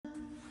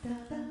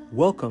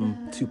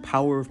Welcome to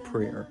Power of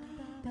Prayer,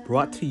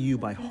 brought to you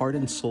by Heart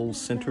and Soul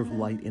Center of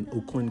Light in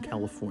Oakland,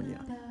 California.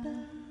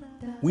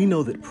 We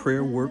know that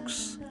prayer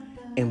works,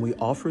 and we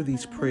offer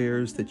these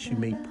prayers that you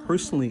may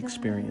personally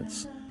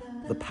experience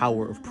the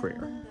power of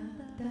prayer.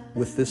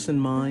 With this in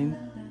mind,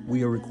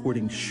 we are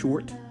recording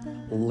short,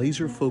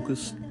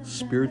 laser-focused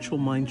spiritual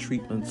mind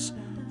treatments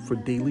for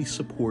daily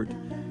support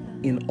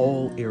in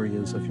all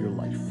areas of your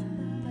life.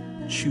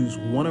 Choose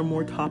one or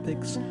more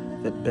topics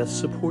that best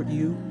support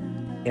you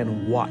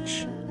and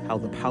watch how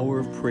the power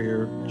of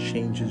prayer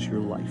changes your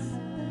life.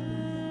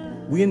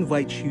 We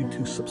invite you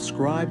to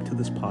subscribe to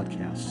this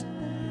podcast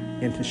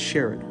and to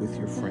share it with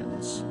your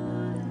friends.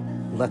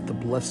 Let the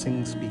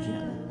blessings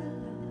begin.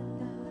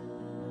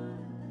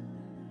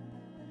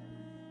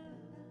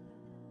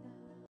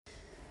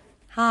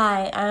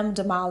 Hi, I'm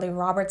Damali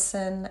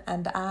Robertson,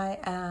 and I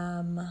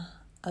am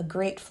a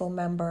grateful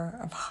member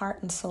of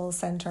Heart and Soul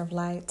Center of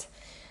Light.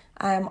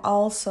 I am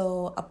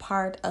also a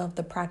part of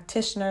the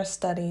Practitioner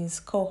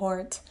Studies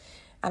cohort,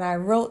 and I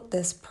wrote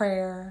this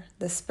prayer,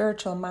 the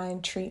spiritual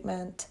mind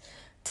treatment,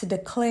 to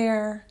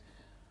declare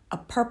a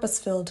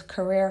purpose-filled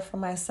career for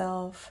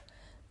myself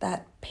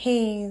that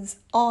pays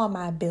all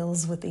my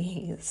bills with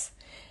ease.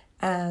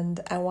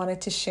 And I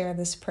wanted to share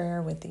this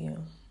prayer with you.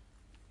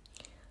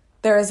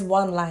 There is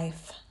one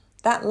life.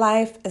 That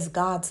life is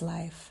God's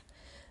life.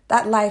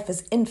 That life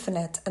is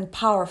infinite and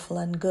powerful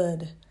and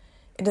good.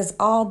 It is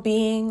all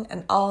being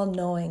and all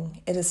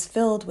knowing. It is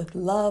filled with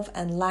love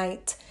and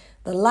light.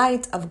 The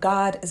light of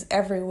God is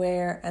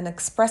everywhere and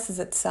expresses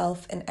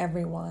itself in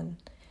everyone.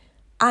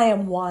 I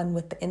am one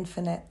with the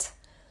infinite.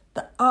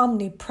 The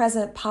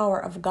omnipresent power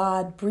of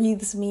God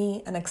breathes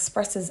me and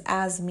expresses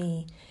as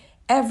me.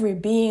 Every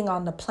being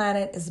on the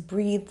planet is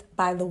breathed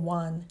by the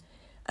one.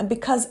 And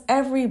because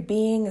every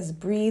being is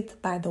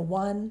breathed by the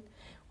one,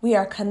 we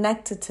are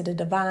connected to the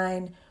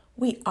divine.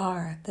 We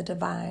are the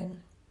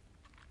divine.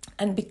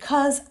 And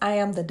because I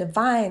am the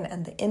divine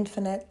and the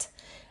infinite,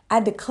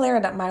 I declare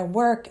that my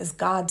work is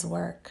God's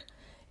work.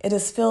 It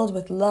is filled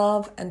with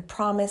love and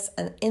promise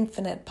and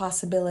infinite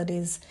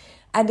possibilities.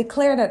 I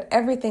declare that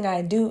everything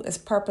I do is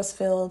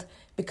purpose-filled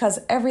because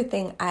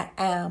everything I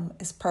am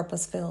is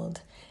purpose-filled.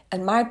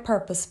 And my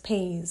purpose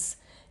pays.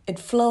 It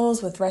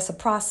flows with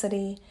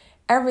reciprocity.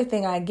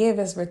 Everything I give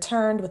is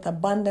returned with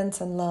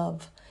abundance and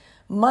love.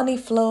 Money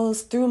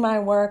flows through my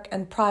work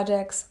and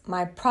projects.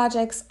 My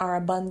projects are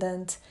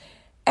abundant.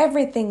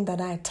 Everything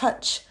that I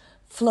touch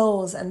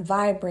flows and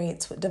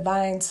vibrates with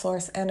divine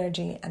source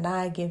energy, and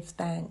I give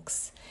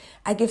thanks.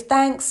 I give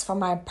thanks for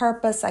my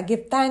purpose. I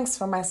give thanks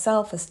for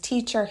myself as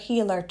teacher,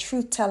 healer,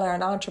 truth teller,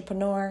 and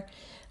entrepreneur.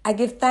 I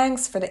give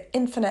thanks for the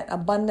infinite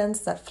abundance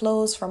that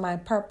flows from my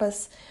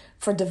purpose,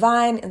 for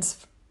divine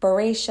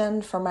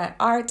inspiration, for my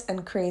art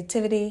and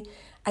creativity.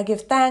 I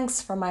give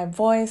thanks for my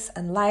voice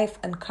and life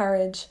and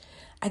courage.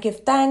 I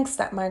give thanks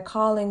that my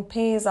calling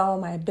pays all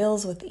my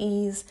bills with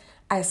ease.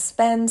 I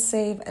spend,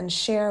 save, and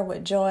share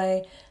with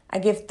joy. I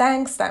give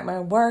thanks that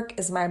my work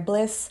is my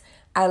bliss.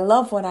 I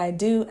love what I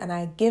do and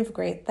I give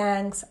great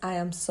thanks. I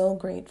am so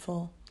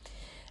grateful.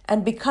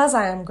 And because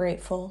I am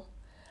grateful,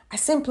 I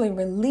simply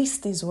release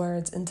these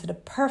words into the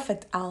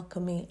perfect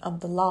alchemy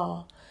of the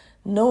law,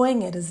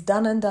 knowing it is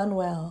done and done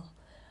well.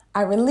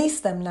 I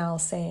release them now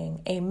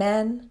saying,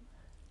 Amen,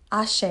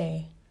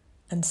 Ashe,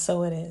 and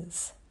so it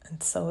is,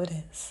 and so it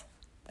is.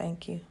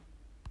 Thank you.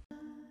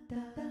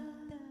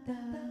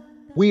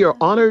 We are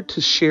honored to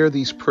share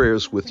these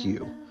prayers with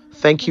you.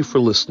 Thank you for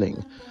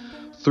listening.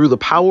 Through the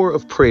power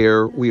of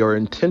prayer, we are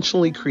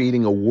intentionally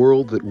creating a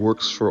world that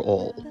works for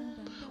all.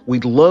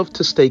 We'd love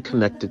to stay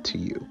connected to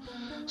you.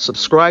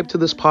 Subscribe to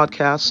this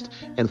podcast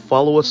and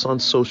follow us on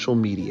social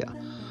media.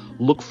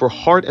 Look for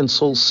Heart and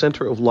Soul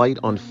Center of Light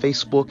on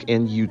Facebook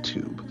and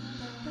YouTube.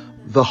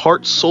 The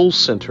Heart Soul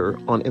Center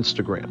on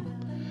Instagram.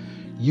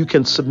 You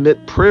can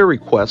submit prayer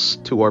requests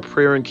to our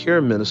prayer and care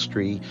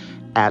ministry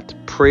at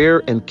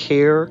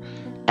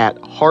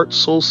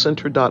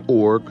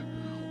prayerandcare@heartsoulcenter.org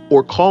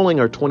or calling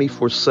our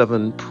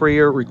 24/7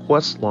 prayer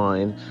request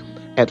line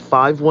at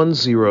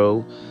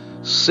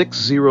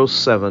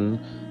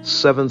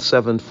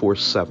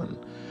 510-607-7747.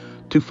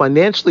 To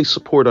financially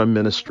support our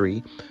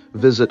ministry,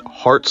 visit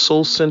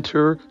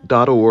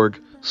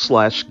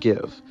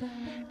heartsoulcenter.org/give.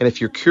 And if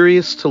you're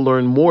curious to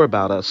learn more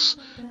about us,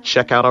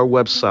 check out our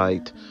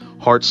website,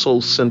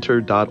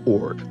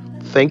 heartsoulcenter.org.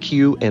 Thank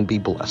you and be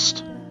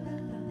blessed.